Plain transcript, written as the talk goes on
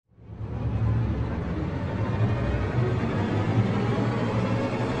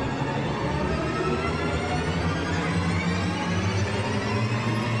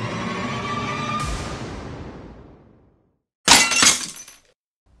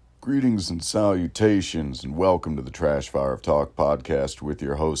Greetings and salutations, and welcome to the Trash Fire of Talk podcast with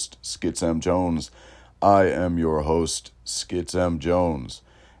your host, Skits M. Jones. I am your host, Skits M. Jones.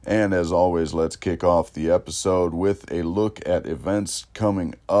 And as always, let's kick off the episode with a look at events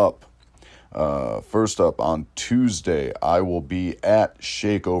coming up. First up, on Tuesday, I will be at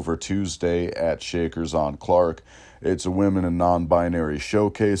Shakeover Tuesday at Shakers on Clark. It's a women and non-binary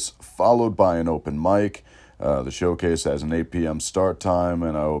showcase, followed by an open mic. The showcase has an 8 p.m. start time,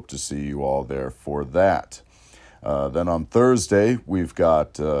 and I hope to see you all there for that. Then on Thursday, we've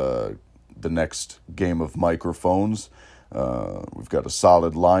got the next game of microphones. We've got a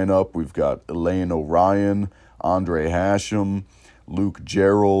solid lineup. We've got Elaine Orion, Andre Hashem, Luke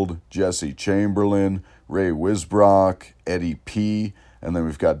Gerald, Jesse Chamberlain, Ray Wisbrock, Eddie P., and then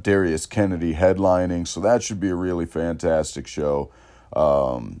we've got Darius Kennedy headlining, so that should be a really fantastic show.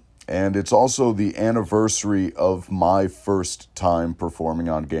 And it's also the anniversary of my first time performing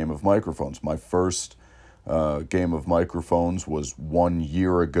on Game of Microphones. My first Game of Microphones was 1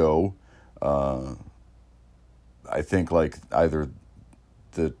 year ago. I think like either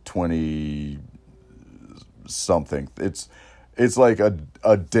the 20-something. It's like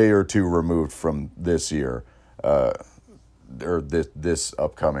a day or two removed from this year. Or this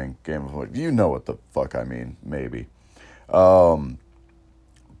upcoming Game of Microphones. You know what the fuck I mean, maybe.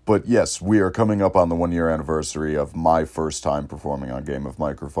 But yes, we are coming up on the 1 year anniversary of my first time performing on Game of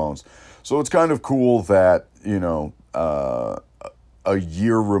Microphones. So it's kind of cool that, a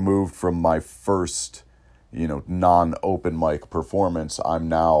year removed from my first, non-open mic performance, I'm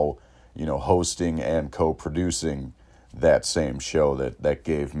now, hosting and co-producing that same show that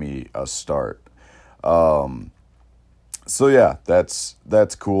gave me a start. So yeah, that's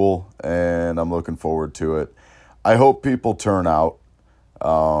cool, and I'm looking forward to it. I hope people turn out.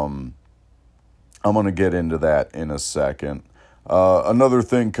 I'm going to get into that in a second. Another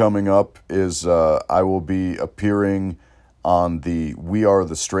thing coming up is I will be appearing on the We Are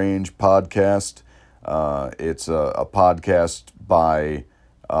the Strange podcast. It's a podcast by,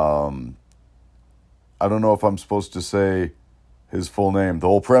 I don't know if I'm supposed to say his full name. The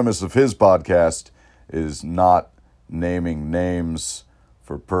whole premise of his podcast is not naming names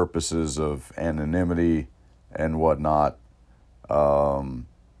for purposes of anonymity and whatnot.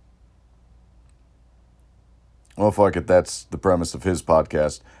 Well, fuck it. That's the premise of his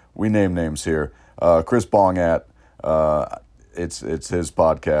podcast. We name names here. Chris Bongat. It's his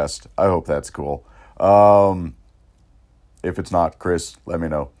podcast. I hope that's cool. If it's not, Chris, let me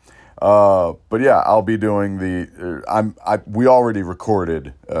know. But yeah, I'll be doing we already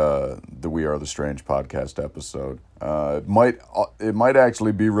recorded the We Are the Strange podcast episode. It might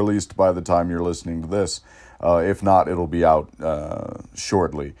actually be released by the time you're listening to this. If not, it'll be out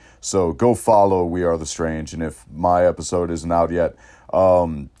shortly. So go follow We Are the Strange, and if my episode isn't out yet,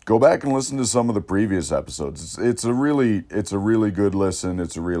 go back and listen to some of the previous episodes. It's a really good listen.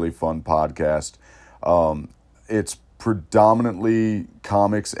 It's a really fun podcast. It's predominantly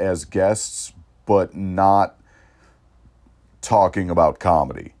comics as guests, but not talking about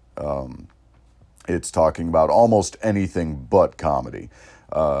comedy. It's talking about almost anything but comedy.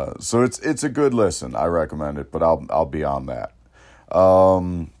 So it's a good listen. I recommend it, but I'll be on that.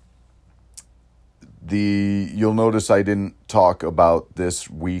 You'll notice I didn't talk about this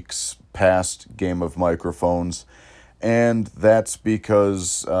week's past Game of Microphones, and that's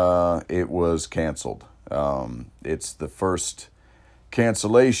because it was canceled. It's the first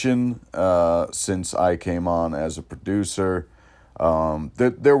cancellation since I came on as a producer.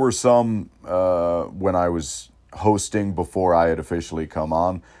 There were some when I was hosting before I had officially come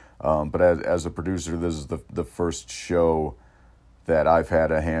on, but as a producer, this is the first show that I've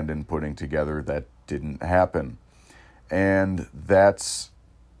had a hand in putting together that didn't happen, and that's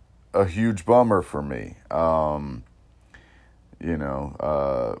a huge bummer for me.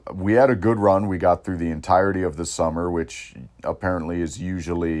 We had a good run. We got through the entirety of the summer, which apparently is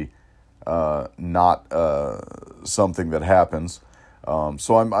usually not something that happens.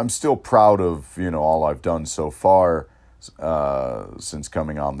 So I'm still proud of, all I've done so far since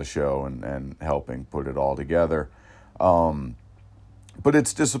coming on the show and helping put it all together. But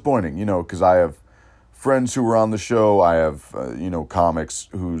it's disappointing, because I have friends who were on the show. I have, comics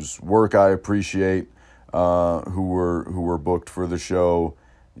whose work I appreciate, who were booked for the show,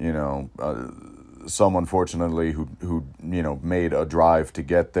 some unfortunately who made a drive to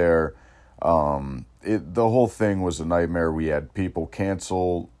get there. The whole thing was a nightmare. We had people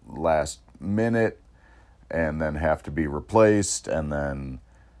cancel last minute and then have to be replaced, and then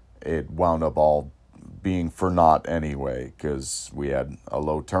it wound up all being for naught anyway, because we had a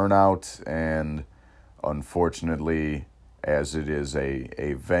low turnout, and unfortunately as it is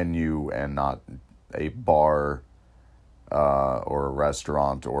a venue and not a bar or a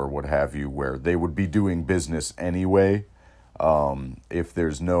restaurant or what have you, where they would be doing business anyway. If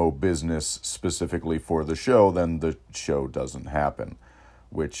there's no business specifically for the show, then the show doesn't happen,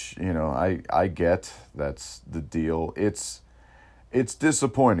 which, I get. That's the deal. It's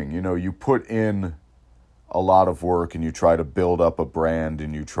disappointing. You put in a lot of work and you try to build up a brand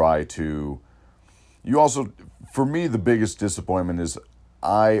and you also, for me, the biggest disappointment is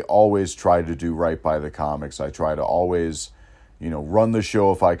I always try to do right by the comics. I try to always, run the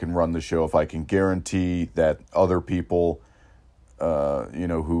show if I can run the show, if I can guarantee that other people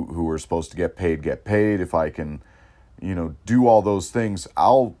who are supposed to get paid. If I can, do all those things,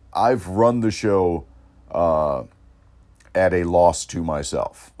 I've run the show at a loss to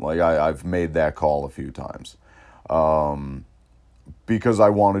myself. Like I've made that call a few times, because I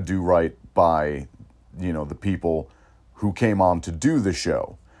want to do right by, the people who came on to do the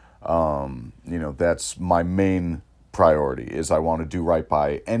show. That's my main priority, is I want to do right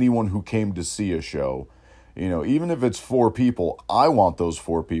by anyone who came to see a show. Even if it's 4 people, I want those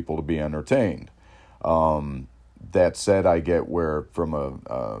 4 people to be entertained. That said, I get where, from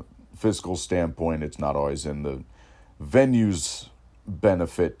a fiscal standpoint, it's not always in the venue's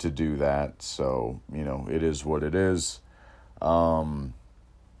benefit to do that. So, it is what it is.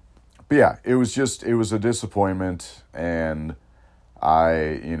 But yeah, it was a disappointment. And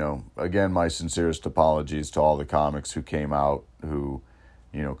again, my sincerest apologies to all the comics who came out who,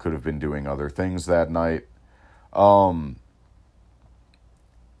 could have been doing other things that night.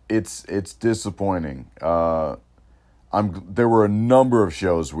 It's disappointing. There were a number of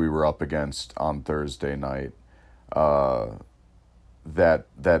shows we were up against on Thursday night, that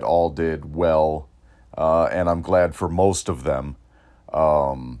all did well, and I'm glad for most of them.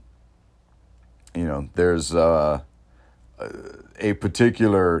 There's a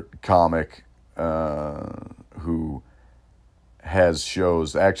particular comic who has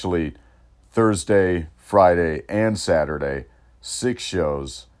shows, actually Thursday, Friday, and Saturday, 6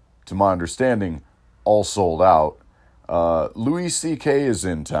 shows, to my understanding, all sold out. Louis C.K. is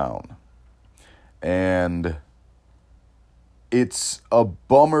in town, and it's a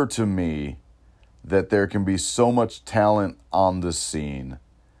bummer to me that there can be so much talent on the scene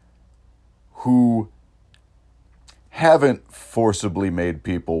who haven't forcibly made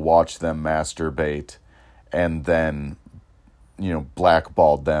people watch them masturbate and then,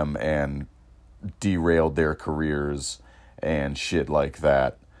 blackballed them and derailed their careers and shit like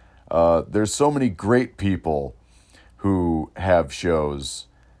that. There's so many great people who have shows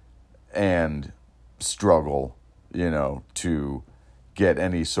and struggle, to get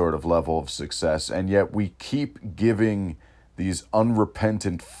any sort of level of success, and yet we keep giving these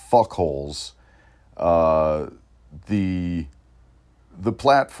unrepentant fuckholes the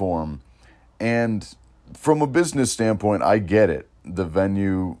platform. And from a business standpoint, I get it. The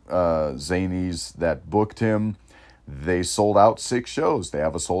venue, Zanies, that booked him, they sold out 6 shows. They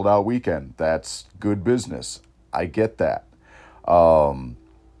have a sold out weekend. That's good business. I get that. On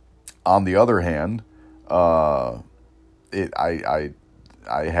the other hand, I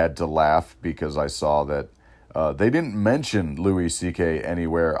had to laugh because I saw that they didn't mention Louis C.K.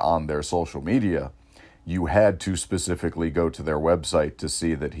 anywhere on their social media. You had to specifically go to their website to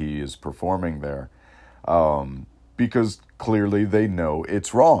see that he is performing there, because clearly they know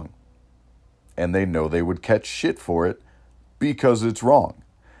it's wrong. And they know they would catch shit for it because it's wrong.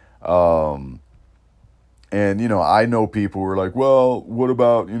 And, I know people who are like, well, what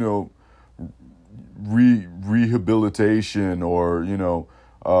about, rehabilitation, or, no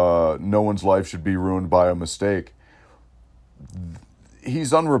one's life should be ruined by a mistake.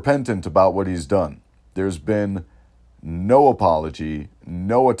 He's unrepentant about what he's done. There's been no apology,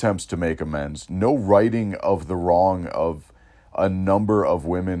 no attempts to make amends, no righting of the wrong of a number of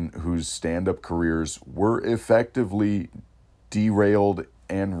women whose stand-up careers were effectively derailed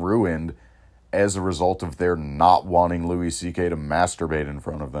and ruined as a result of their not wanting Louis C.K. to masturbate in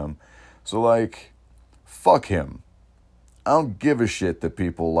front of them. So, fuck him. I don't give a shit that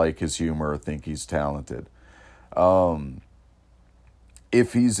people like his humor or think he's talented.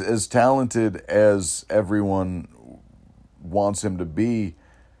 If he's as talented as everyone wants him to be,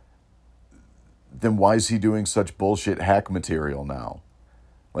 then why is he doing such bullshit hack material now?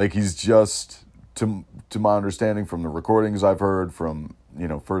 He's just, to my understanding from the recordings I've heard from,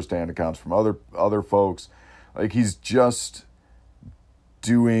 first-hand accounts from other folks, he's just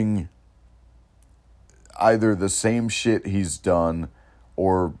doing either the same shit he's done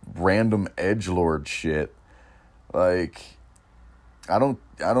or random edgelord shit. I don't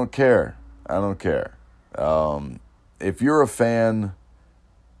care. I don't care. if you're a fan,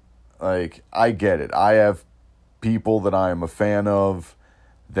 like, I get it. I have people that I am a fan of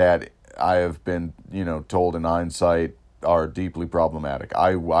that I have been, told in hindsight are deeply problematic.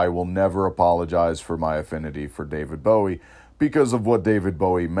 I will never apologize for my affinity for David Bowie because of what David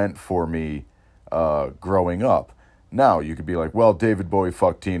Bowie meant for me growing up. Now, you could be like, well, David Bowie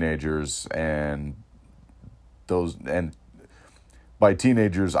fucked teenagers, and by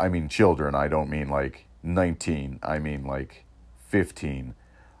teenagers, I mean children. I don't mean like 19. I mean like 15.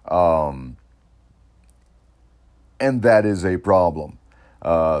 And that is a problem.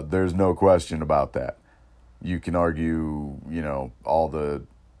 There's no question about that. You can argue, all the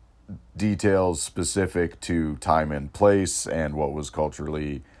details specific to time and place and what was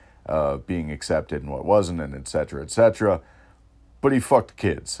culturally being accepted and what wasn't, and et cetera, et cetera. But he fucked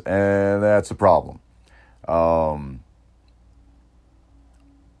kids, and that's a problem.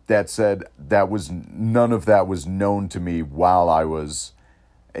 That said, none of that was known to me while I was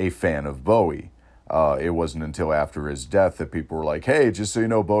a fan of Bowie. It wasn't until after his death that people were like, hey, just so you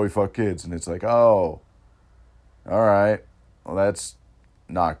know, Bowie fucked kids. And it's like, oh, all right. Well, that's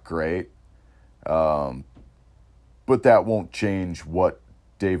not great. But that won't change what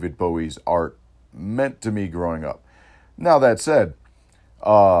David Bowie's art meant to me growing up. Now, that said,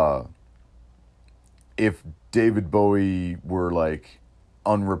 if David Bowie were like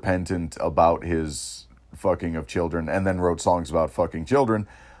unrepentant about his fucking of children and then wrote songs about fucking children,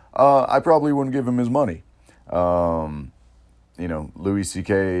 I probably wouldn't give him his money. Louis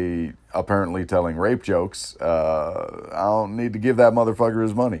C.K. apparently telling rape jokes. I don't need to give that motherfucker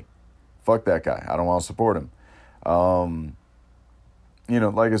his money. Fuck that guy. I don't want to support him.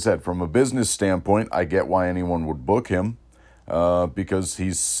 Like I said, from a business standpoint, I get why anyone would book him, because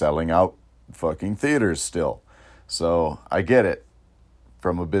he's selling out fucking theaters still. So I get it.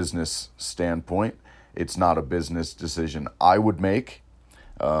 From a business standpoint, it's not a business decision I would make.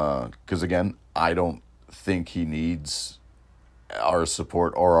 Because again, I don't think he needs our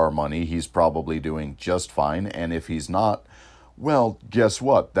support or our money. He's probably doing just fine. And if he's not, well, guess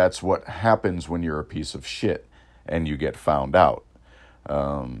what? That's what happens when you're a piece of shit and you get found out.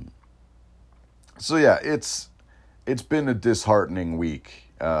 So yeah, it's been a disheartening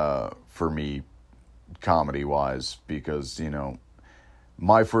week for me, comedy-wise, because,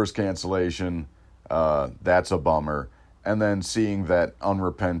 my first cancellation, that's a bummer. And then seeing that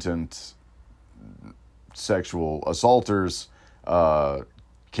unrepentant sexual assaulters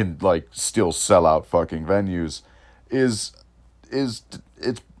can like still sell out fucking venues is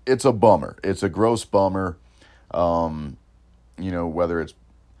it's a bummer. It's a gross bummer. Whether it's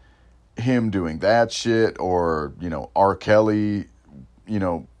him doing that shit or, R. Kelly,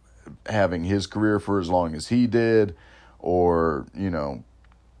 having his career for as long as he did, or,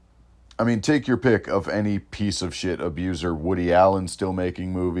 take your pick of any piece of shit abuser. Woody Allen still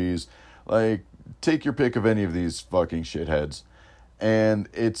making movies. Like, take your pick of any of these fucking shitheads. And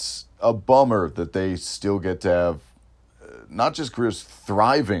it's a bummer that they still get to have not just careers,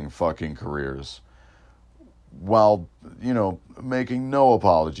 thriving fucking careers, while, making no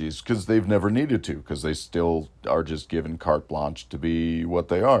apologies, because they've never needed to, because they still are just given carte blanche to be what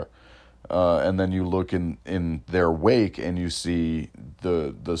they are. And then you look in their wake and you see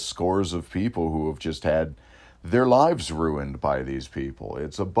the scores of people who have just had their lives ruined by these people.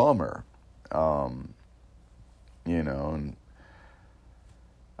 It's a bummer. And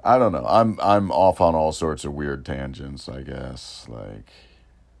I don't know. I'm off on all sorts of weird tangents, I guess.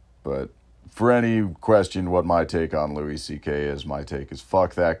 But for any question what my take on Louis C.K. is, my take is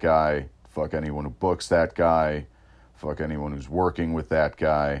fuck that guy. Fuck anyone who books that guy. Fuck anyone who's working with that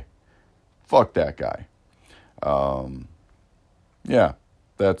guy. Fuck that guy. Yeah,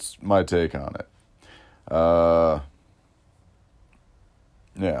 that's my take on it.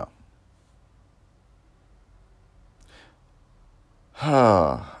 Yeah.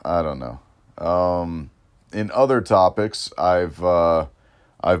 I don't know. In other topics, I've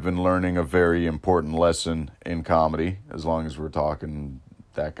been learning a very important lesson in comedy, as long as we're talking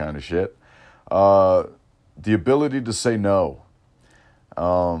that kind of shit. The ability to say no.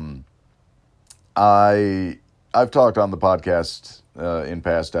 I've talked on the podcast in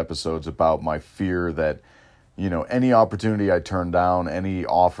past episodes about my fear that, any opportunity I turn down, any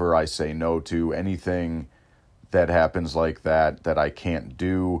offer I say no to, anything that happens like that I can't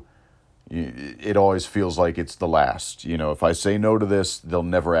do, it always feels like it's the last. If I say no to this, they'll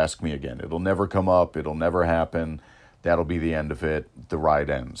never ask me again. It'll never come up. It'll never happen. That'll be the end of it. The ride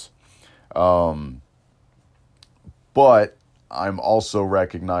ends. But I'm also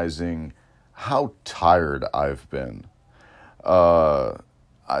recognizing how tired I've been. I've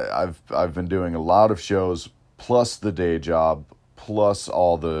been doing a lot of shows, plus the day job, plus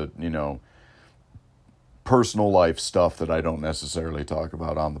all the, personal life stuff that I don't necessarily talk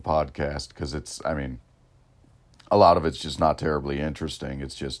about on the podcast, because a lot of it's just not terribly interesting.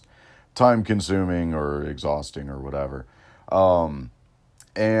 It's just time consuming or exhausting or whatever.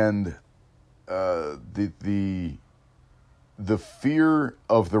 And the fear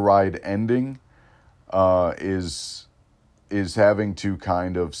of the ride ending is having to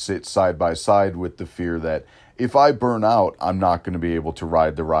kind of sit side by side with the fear that if I burn out, I'm not going to be able to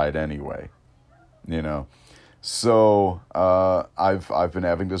ride the ride anyway. So I've been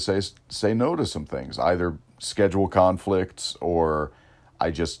having to say no to some things, either schedule conflicts or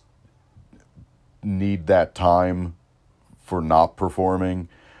I just need that time for not performing.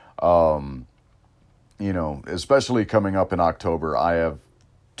 Especially coming up in October, I have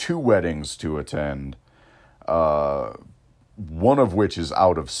 2 weddings to attend, one of which is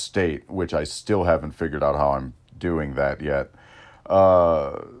out of state, which I still haven't figured out how I'm doing that yet.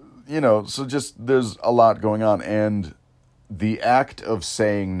 So just there's a lot going on, and the act of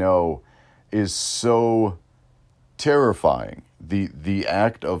saying no is so terrifying. The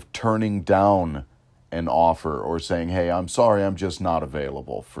act of turning down an offer or saying, hey, I'm sorry, I'm just not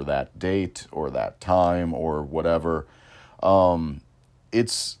available for that date or that time or whatever.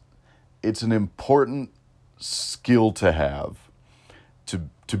 It's an important skill to have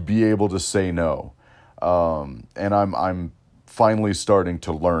to be able to say no. And I'm finally starting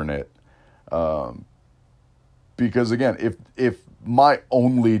to learn it. Because again, if my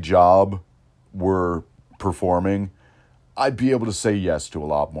only job were performing, I'd be able to say yes to a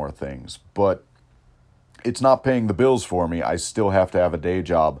lot more things, but it's not paying the bills for me. I still have to have a day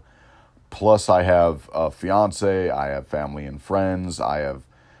job. Plus I have a fiance, I have family and friends, I have,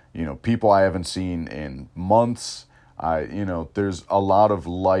 people I haven't seen in months. There's a lot of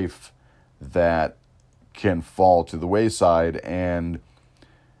life that can fall to the wayside. And,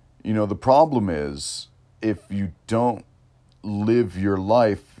 the problem is if you don't live your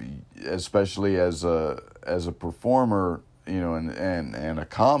life, especially as a performer, and a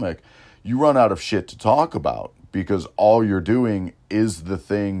comic, you run out of shit to talk about because all you're doing is the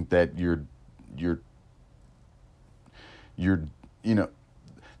thing that the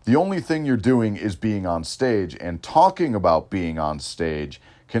only thing you're doing is being on stage, and talking about being on stage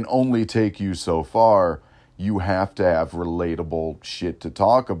can only take you so far. You have to have relatable shit to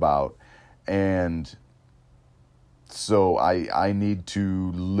talk about. And so I need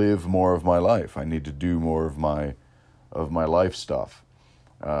to live more of my life. I need to do more of my life stuff.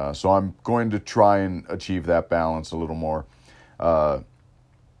 So I'm going to try and achieve that balance a little more.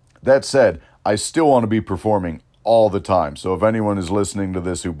 That said, I still want to be performing all the time. So if anyone is listening to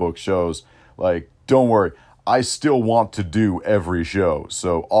this who books shows, don't worry. I still want to do every show.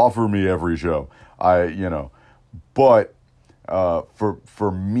 So offer me every show. But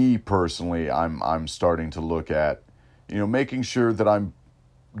for me personally, I'm starting to look at, making sure that I'm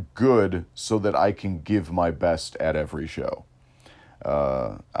good so that I can give my best at every show.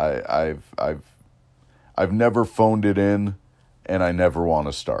 I've never phoned it in, and I never want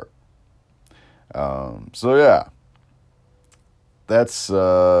to start. So yeah, that's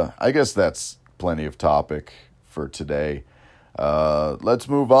I guess that's plenty of topic for today. Let's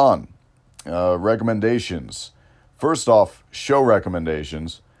move on. Recommendations. First off, show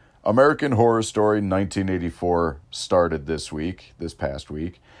recommendations. American Horror Story 1984 started this past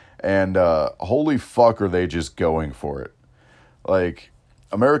week, and holy fuck are they just going for it.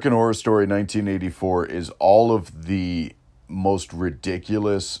 American Horror Story 1984 is all of the most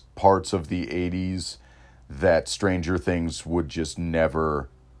ridiculous parts of the 80s that Stranger Things would just never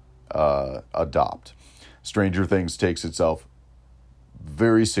adopt. Stranger Things takes itself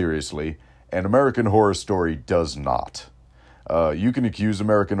very seriously, and American Horror Story does not. You can accuse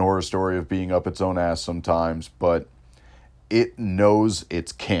American Horror Story of being up its own ass sometimes, but it knows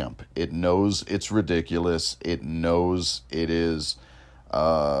it's camp. It knows it's ridiculous. It knows it is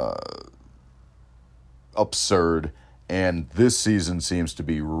absurd. And this season seems to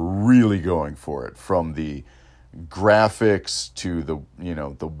be really going for it, from the graphics to the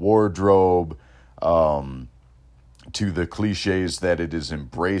wardrobe, to the cliches that it is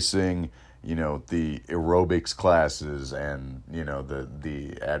embracing, the aerobics classes and,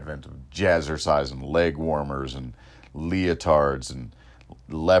 the advent of jazzercise and leg warmers and leotards and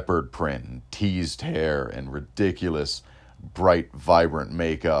leopard print and teased hair and ridiculous, bright, vibrant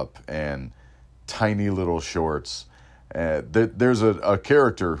makeup and tiny little shorts. There's a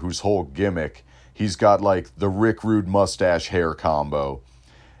character whose whole gimmick, he's got the Rick Rude mustache hair combo,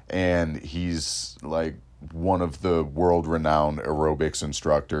 and he's one of the world-renowned aerobics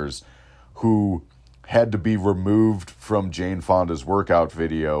instructors who had to be removed from Jane Fonda's workout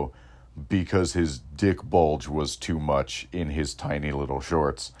video because his dick bulge was too much in his tiny little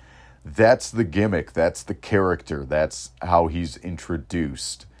shorts. That's the gimmick. That's the character. That's how he's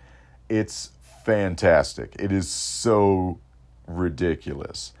introduced. It's fantastic. It is so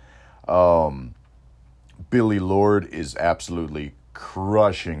ridiculous. Billy Lord is absolutely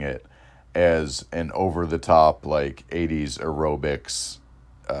crushing it as an over-the-top, like, 80s aerobics,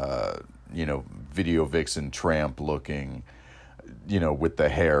 video vixen tramp looking, with the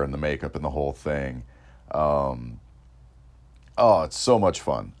hair and the makeup and the whole thing. It's so much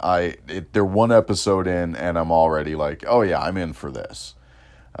fun. They're one episode in, and I'm already like, oh yeah, I'm in for this.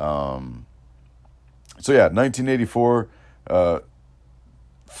 1984,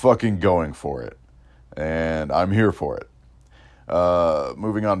 fucking going for it. And I'm here for it.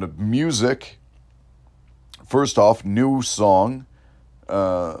 Moving on to music. First off, new song.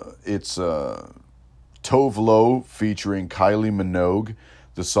 It's Tove Lo featuring Kylie Minogue.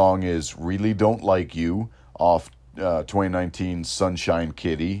 The song is Really Don't Like You off 2019 Sunshine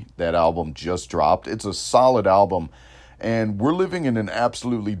Kitty. That album just dropped. It's a solid album. And we're living in an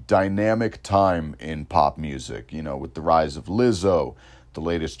absolutely dynamic time in pop music, with the rise of Lizzo, the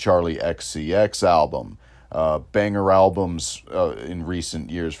latest Charlie XCX album, banger albums in recent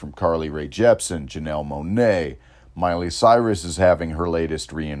years from Carly Rae Jepsen, Janelle Monáe. Miley Cyrus is having her latest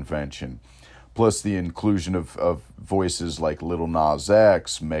reinvention. Plus the inclusion of voices like Lil Nas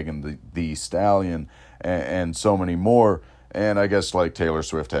X, Megan Thee Stallion, and so many more. And I guess like Taylor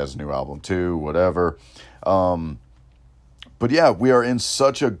Swift has a new album too, whatever. But yeah, we are in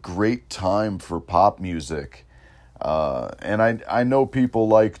such a great time for pop music. And I know people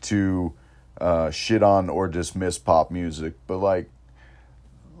like to shit on or dismiss pop music, but like,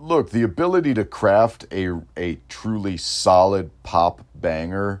 look, the ability to craft a truly solid pop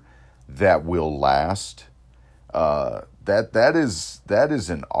banger that will last, that is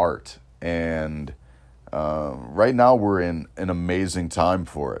an art. And right now we're in an amazing time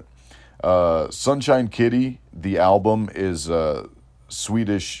for it. Sunshine Kitty, the album, is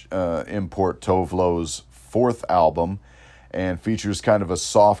Swedish import Tove Lo's fourth album and features kind of a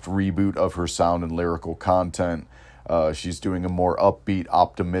soft reboot of her sound and lyrical content. She's doing a more upbeat,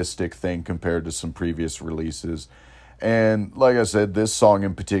 optimistic thing compared to some previous releases. And like I said, this song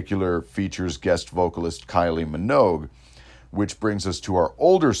in particular features guest vocalist Kylie Minogue, which brings us to our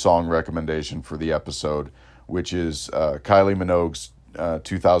older song recommendation for the episode, which is Kylie Minogue's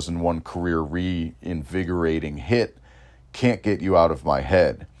 2001 career reinvigorating hit, Can't Get You Out of My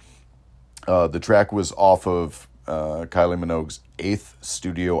Head. The track was off of Kylie Minogue's 8th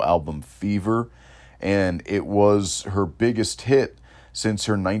studio album, Fever, and it was her biggest hit since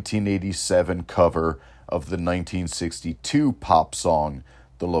her 1987 cover of the 1962 pop song,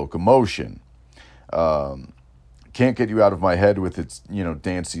 The Locomotion. Can't Get You Out of My Head, with its,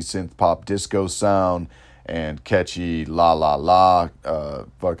 dancey synth pop disco sound and catchy la la la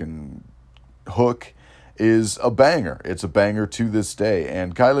fucking hook, is a banger. It's a banger to this day.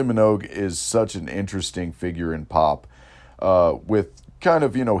 And Kylie Minogue is such an interesting figure in pop, with kind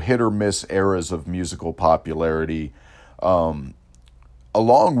of, hit or miss eras of musical popularity,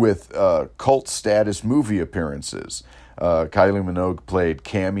 along with cult status movie appearances. Kylie Minogue played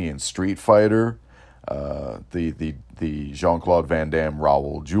Cammy in Street Fighter, the Jean-Claude Van Damme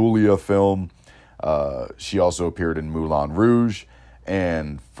Raul Julia film. She also appeared in Moulin Rouge.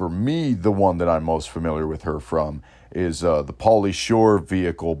 And for me, the one that I'm most familiar with her from is the Pauly Shore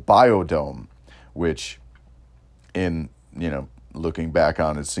vehicle Biodome, which, in, looking back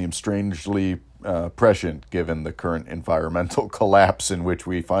on it, seems strangely prescient given the current environmental collapse in which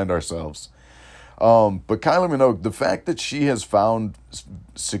we find ourselves. But Kylie Minogue, the fact that she has found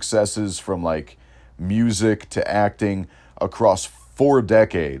successes from like music to acting across 4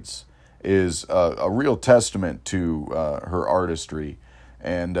 decades is a real testament to her artistry,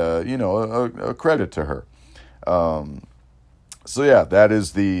 and a credit to her. So yeah, that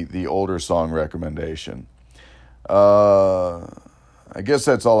is the older song recommendation. I guess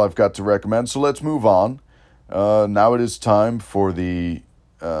that's all I've got to recommend. So let's move on. Now it is time for the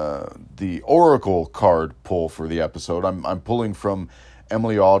Oracle card pull for the episode. I'm pulling from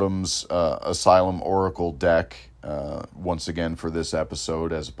Emily Autumn's Asylum Oracle deck once again for this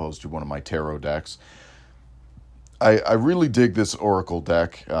episode, as opposed to one of my tarot decks. I really dig this Oracle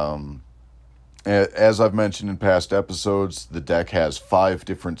deck. As I've mentioned in past episodes, the deck has 5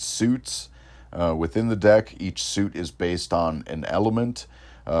 different suits within the deck. Each suit is based on an element.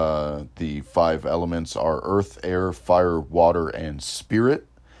 The 5 elements are earth, air, fire, water, and spirit.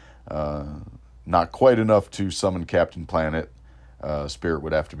 Not quite enough to summon Captain Planet, Spirit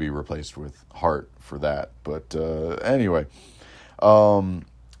would have to be replaced with heart for that. But anyway,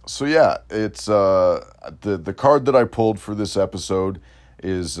 so yeah, it's the card that I pulled for this episode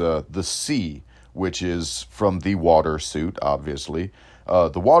is the Sea, which is from the water suit, obviously.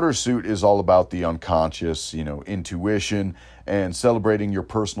 The water suit is all about the unconscious, intuition, and celebrating your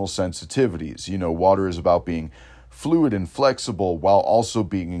personal sensitivities. Water is about being fluid and flexible while also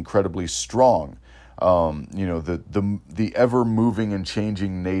being incredibly strong. The ever moving and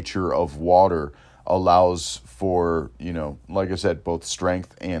changing nature of water allows for, like I said, both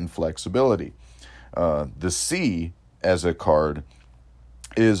strength and flexibility. The Sea as a card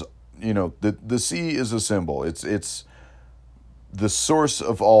is, the sea is a symbol. It's the source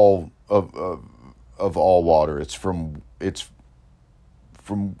of all of all water. It's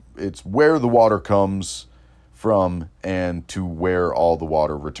where the water comes from and to where all the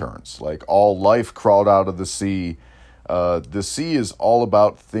water returns. Like all life crawled out of the sea. The sea is all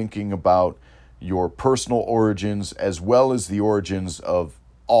about thinking about your personal origins as well as the origins of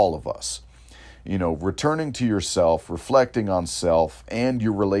all of us. Returning to yourself, reflecting on self, and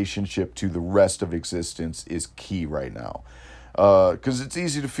your relationship to the rest of existence is key right now. Because it's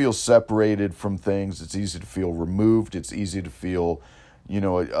easy to feel separated from things. It's easy to feel removed. It's easy to feel,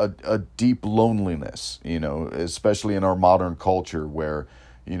 a deep loneliness, especially in our modern culture where,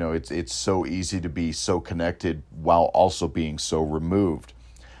 it's so easy to be so connected while also being so removed.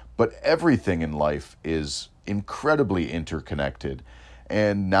 But everything in life is incredibly interconnected.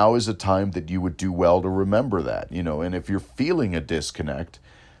 And now is a time that you would do well to remember that, and if you're feeling a disconnect,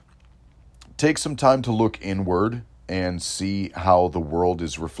 take some time to look inward and see how the world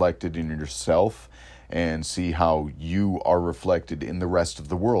is reflected in yourself and see how you are reflected in the rest of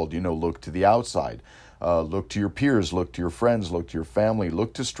the world. Look to the outside, look to your peers, look to your friends, look to your family,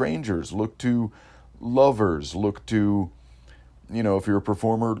 look to strangers, look to lovers, look to, if you're a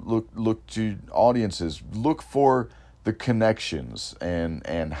performer, look to audiences, look for the connections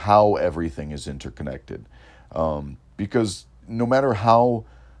and how everything is interconnected. Because no matter how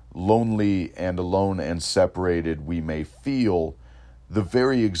lonely and alone and separated we may feel, the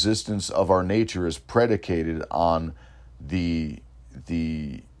very existence of our nature is predicated on the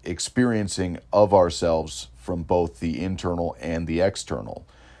experiencing of ourselves from both the internal and the external.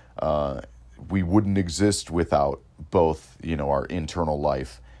 We wouldn't exist without both, our internal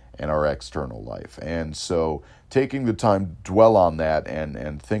life and our external life. And so taking the time to dwell on that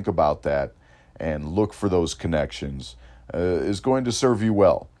and think about that and look for those connections is going to serve you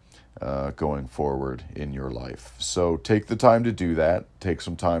well going forward in your life. So take the time to do that. Take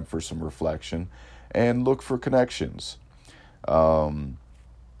some time for some reflection and look for connections.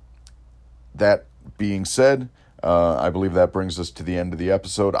 That being said, I believe that brings us to the end of the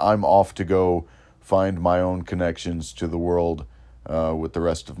episode. I'm off to go find my own connections to the world with the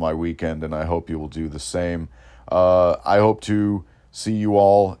rest of my weekend, and I hope you will do the same. I hope to see you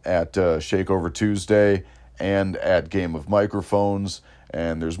all at Shakeover Tuesday and at Game of Microphones,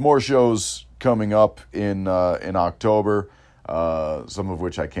 and there's more shows coming up in October, some of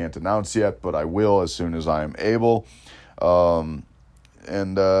which I can't announce yet, but I will as soon as I am able. Thank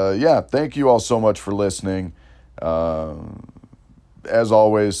you all so much for listening. As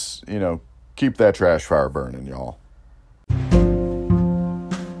always, keep that trash fire burning, y'all.